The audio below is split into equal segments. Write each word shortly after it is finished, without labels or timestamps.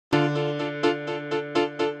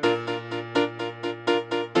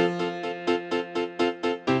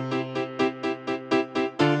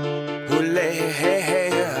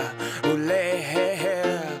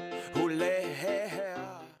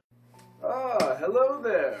Hello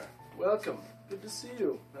there. Welcome. Good to see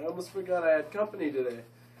you. I almost forgot I had company today.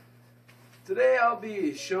 Today I'll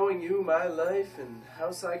be showing you my life and how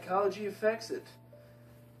psychology affects it.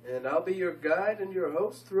 And I'll be your guide and your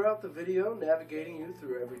host throughout the video, navigating you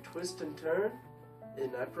through every twist and turn.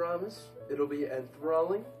 And I promise, it'll be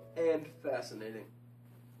enthralling and fascinating.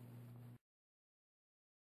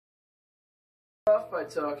 I'll start off by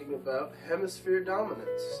talking about hemisphere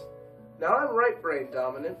dominance. Now, I'm right brain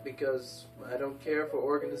dominant because I don't care for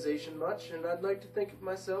organization much, and I'd like to think of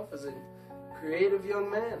myself as a creative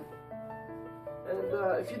young man. And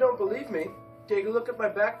if you don't believe me, take a look at my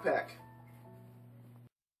backpack.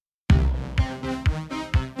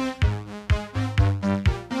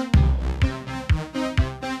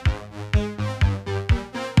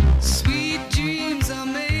 Sweet dreams are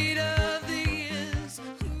made of these.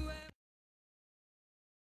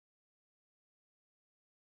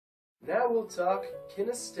 Now we'll talk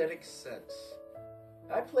kinesthetic sense.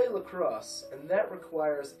 I play lacrosse, and that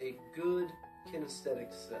requires a good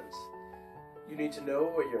kinesthetic sense. You need to know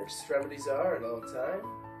where your extremities are at all time.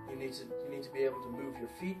 You need to be able to move your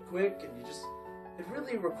feet quick, and it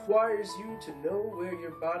really requires you to know where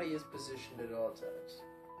your body is positioned at all times.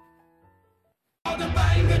 My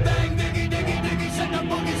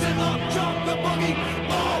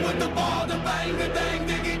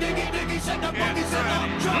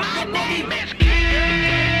name is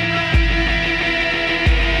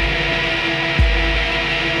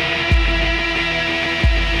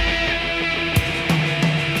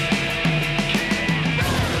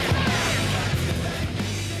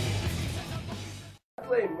I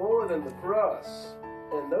play more than lacrosse,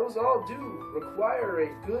 and those all do require a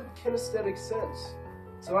good kinesthetic sense.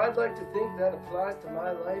 So I'd like to think that applies to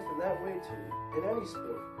my life in that way too, in any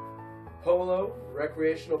sport. Polo,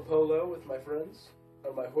 recreational polo with my friends,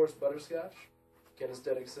 on my horse butterscotch,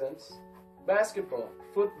 kinesthetic sense. Basketball,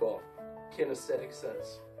 football, kinesthetic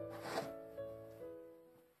sense.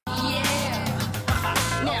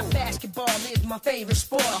 Now basketball is my favorite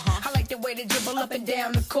sport. I like the way they dribble up and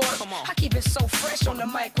down the court. I keep it so fresh on the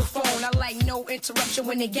microphone. I like no interruption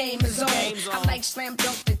when the game is on. I like slam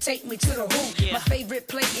dunk to take me to the hoop. My favorite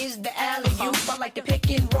play is the alley-oop. I like the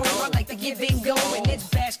pick and roll. I like the give and go. And it's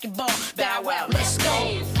basketball. Bow wow, let's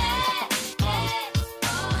go.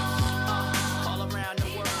 all around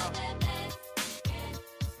the world.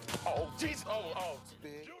 Oh, jeez. Oh,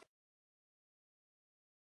 big.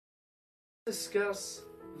 Discuss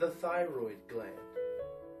the thyroid gland.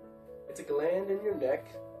 It's a gland in your neck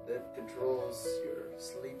that controls your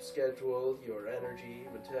sleep schedule, your energy,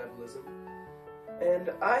 metabolism. And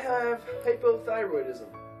I have hypothyroidism.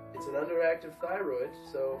 It's an underactive thyroid,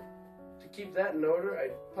 so to keep that in order, I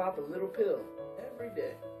pop a little pill every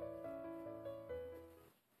day.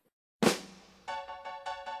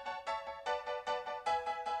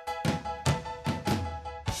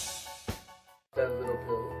 That little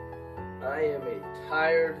pill. I am a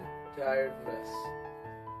tired mess.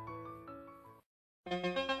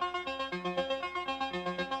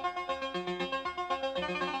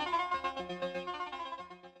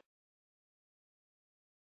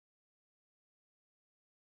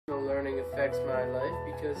 Learning affects my life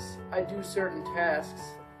because I do certain tasks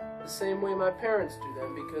the same way my parents do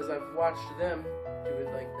them because I've watched them do it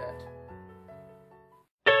like that.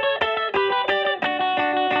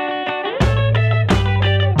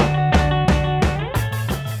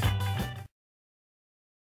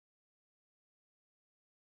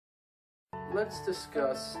 Let's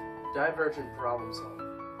discuss divergent problem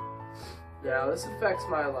solving. Now, this affects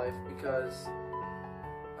my life because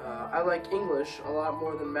I like English a lot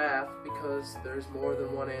more than math because there's more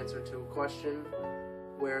than one answer to a question,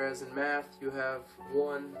 whereas in math you have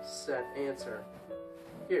one set answer.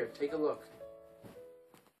 Here, take a look.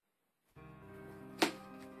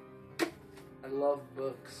 I love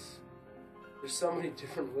books. There's so many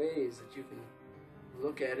different ways that you can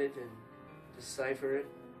look at it and decipher it.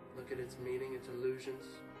 Look at its meaning, its allusions,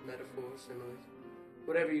 metaphors, similes.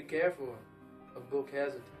 Whatever you care for, a book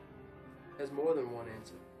has it. It has more than one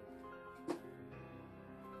answer.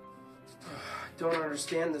 I don't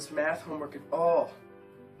understand this math homework at all.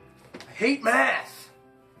 I hate math!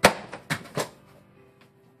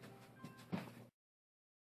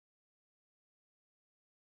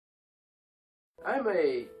 I'm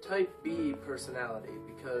a type B personality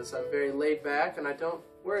because I'm very laid back and I don't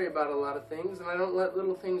worry about a lot of things and I don't let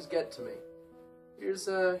little things get to me. Here's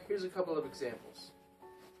a couple of examples.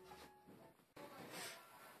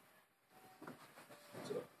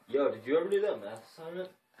 Yo, did you ever do that math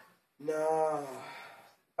assignment? No,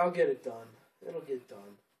 I'll get it done. It'll get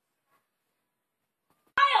done.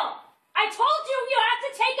 Kyle, I told you you have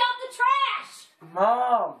to take out the trash!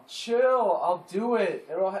 Mom, chill. I'll do it.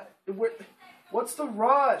 What's the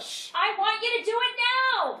rush? I want you to do it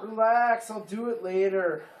now! Relax, I'll do it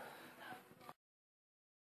later.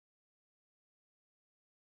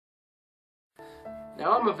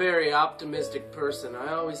 Now, I'm a very optimistic person.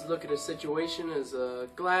 I always look at a situation as a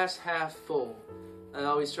glass half full. I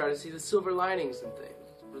always try to see the silver linings in things.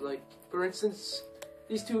 Like, for instance,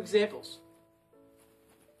 these two examples.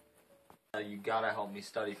 You gotta help me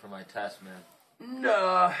study for my test, man.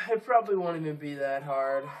 No, it probably won't even be that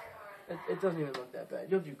hard. It doesn't even look that bad.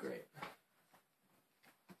 You'll do great.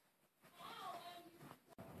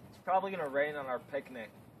 It's probably gonna rain on our picnic.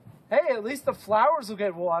 Hey, at least the flowers will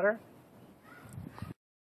get water.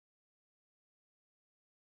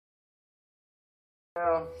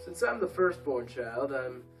 Now, since I'm the firstborn child,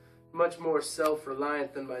 I'm much more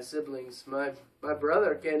self-reliant than my siblings. My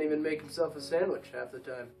brother can't even make himself a sandwich half the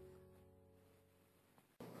time.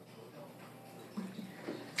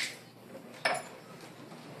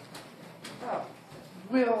 Oh,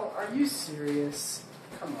 Will, are you serious?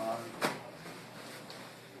 Come on.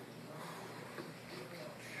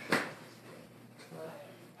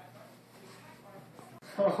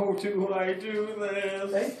 How do I do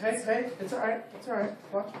this? Hey, it's alright,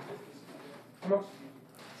 watch. Come on.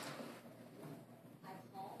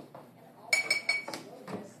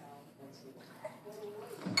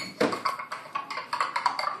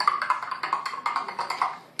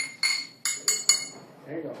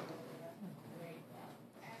 There you go.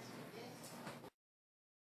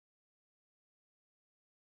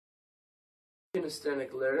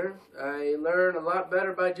 Kinesthetic learner. I learn a lot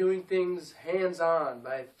better by doing things hands-on,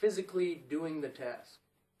 by physically doing the task.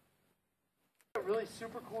 A really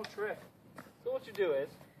super cool trick. So what you do is,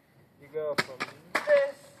 you go from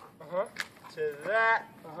this to that,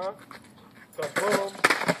 to boom,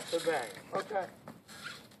 to bang. Okay.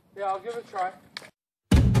 Yeah, I'll give it a try.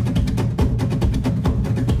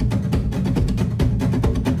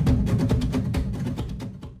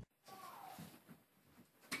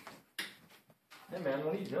 Hey man,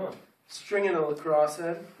 what are you doing? Stringing a lacrosse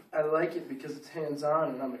head. I like it because it's hands-on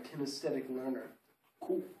and I'm a kinesthetic learner.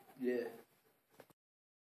 Cool. Yeah.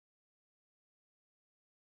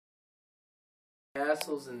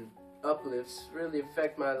 Hassles and uplifts really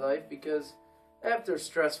affect my life because after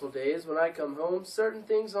stressful days, when I come home, certain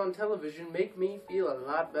things on television make me feel a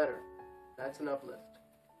lot better. That's an uplift.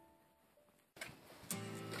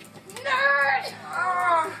 Nerd!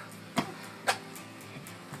 Ah!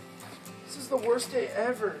 This is the worst day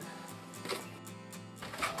ever.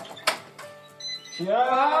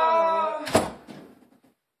 Yeah.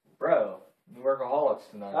 Bro, you workaholics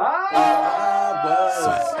tonight.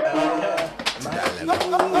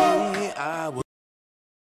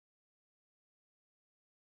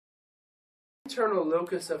 Internal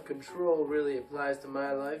locus of control really applies to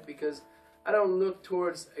my life because I don't look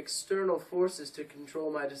towards external forces to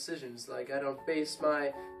control my decisions. Like, I don't base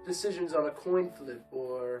my decisions on a coin flip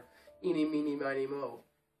or eeny, meeny, miny, mo.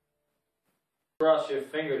 Cross your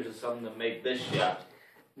fingers or something to make this shot.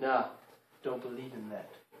 Nah, don't believe in that.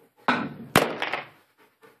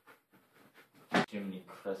 Jiminy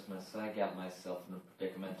Christmas, I got myself in a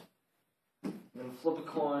predicament. I'm gonna flip a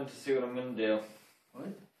coin to see what I'm gonna do. What?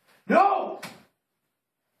 No!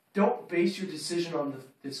 Don't base your decision on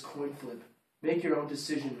this coin flip. Make your own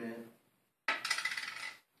decision, man.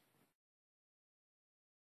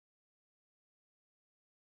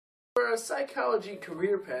 For a psychology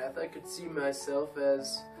career path, I could see myself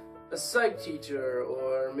as a psych teacher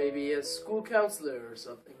or maybe a school counselor or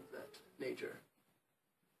something of that nature.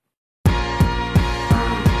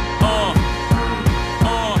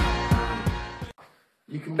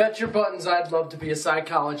 You can bet your buttons I'd love to be a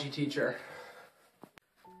psychology teacher.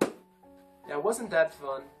 Now, wasn't that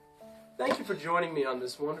fun? Thank you for joining me on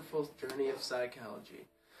this wonderful journey of psychology.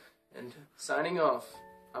 And signing off,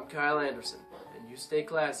 I'm Kyle Anderson, and you stay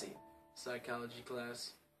classy, psychology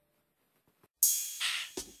class.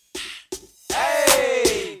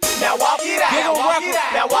 Hey! Now walk it out! Now walk it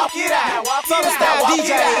out! Now walk it out! Now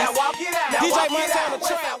walk it out! DJ Montana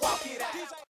Trap!